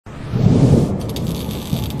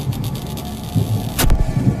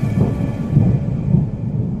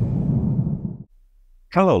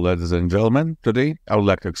Hello, ladies and gentlemen. Today, I would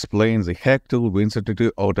like to explain the Hacktool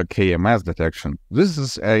Win32 AutoKMS detection. This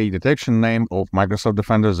is a detection name of Microsoft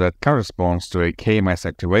Defender that corresponds to a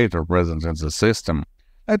KMS activator present in the system.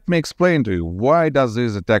 Let me explain to you why does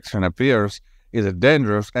this detection appears, is it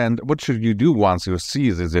dangerous, and what should you do once you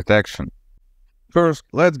see this detection. First,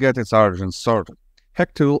 let's get its origin sorted.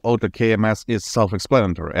 Hacktool AutoKMS is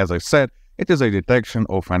self-explanatory. As I said, it is a detection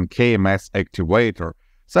of an KMS activator.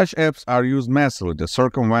 Such apps are used massively to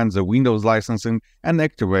circumvent the Windows licensing and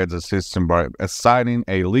activate the system by assigning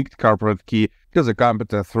a leaked corporate key to the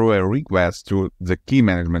computer through a request to the Key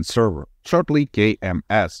Management Server, shortly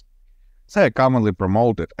KMS. They are commonly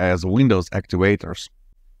promoted as Windows activators.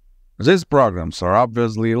 These programs are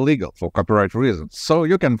obviously illegal for copyright reasons, so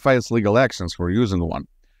you can face legal actions for using one.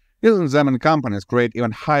 Using them in companies create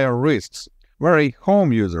even higher risks, where a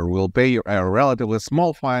home user will pay a relatively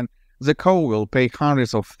small fine. The co will pay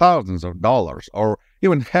hundreds of thousands of dollars or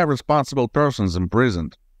even have responsible persons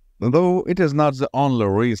imprisoned, though it is not the only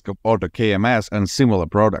risk of AutoKMS and similar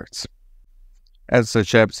products. As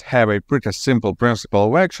such apps have a pretty simple principle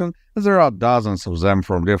of action, there are dozens of them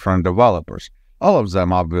from different developers. All of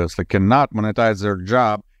them obviously cannot monetize their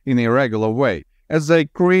job in a regular way, as they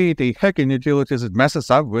create a hacking utility that messes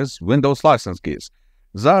up with Windows license keys.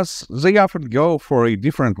 Thus, they often go for a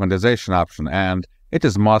different monetization option, and it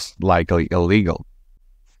is most likely illegal.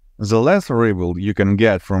 The lesser evil you can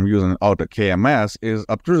get from using AutoKMS is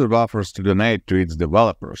obtrusive offers to donate to its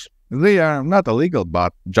developers. They are not illegal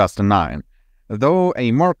but just annoying, though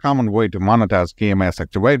a more common way to monetize KMS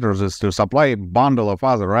activators is to supply a bundle of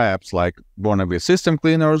other apps like wannabe system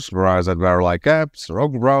cleaners, ransomware-like apps,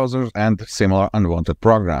 rogue browsers, and similar unwanted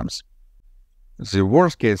programs. The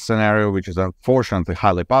worst-case scenario, which is unfortunately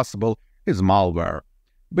highly possible, is malware.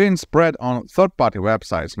 Being spread on third-party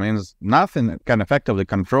websites means nothing can effectively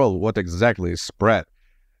control what exactly is spread.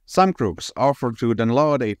 Some crooks offer to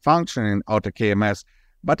download a function in AutoKMS,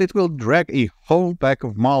 but it will drag a whole pack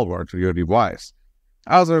of malware to your device.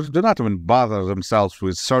 Others do not even bother themselves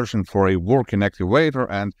with searching for a working activator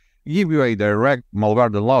and give you a direct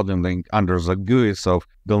malware downloading link under the guise of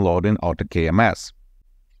downloading AutoKMS.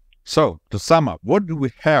 So, to sum up, what do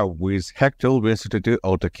we have with Hacktool Win32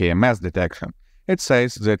 AutoKMS detection? It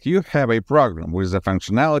says that you have a program with the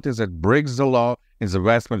functionality that breaks the law in the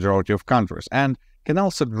vast majority of countries and can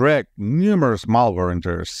also drag numerous malware into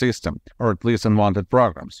your system, or at least unwanted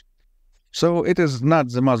programs. So it is not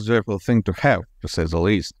the most joyful thing to have, to say the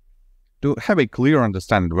least. To have a clear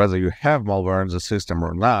understanding whether you have malware in the system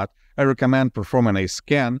or not, I recommend performing a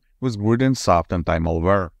scan with Gradient-Soft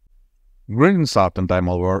anti-malware. Gradient-Soft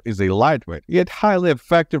anti-malware is a lightweight, yet highly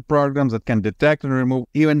effective program that can detect and remove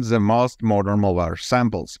even the most modern malware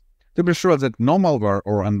samples. To be sure that no malware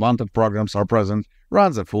or unwanted programs are present,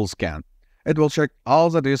 run the full scan. It will check all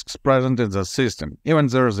the disks present in the system, even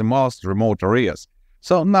the most remote areas,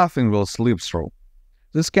 so nothing will slip through.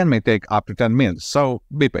 The scan may take up to 10 minutes, so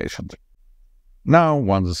be patient. Now,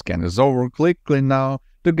 once the scan is over, click Clean Now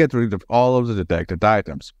to get rid of all of the detected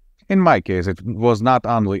items. In my case, it was not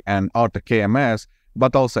only an AutoKMS,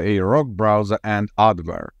 but also a rogue browser and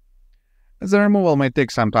adware. The removal may take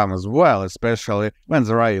some time as well, especially when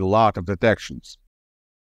there are a lot of detections.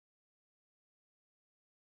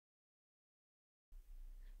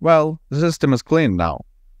 Well, the system is clean now.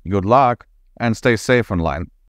 Good luck, and stay safe online.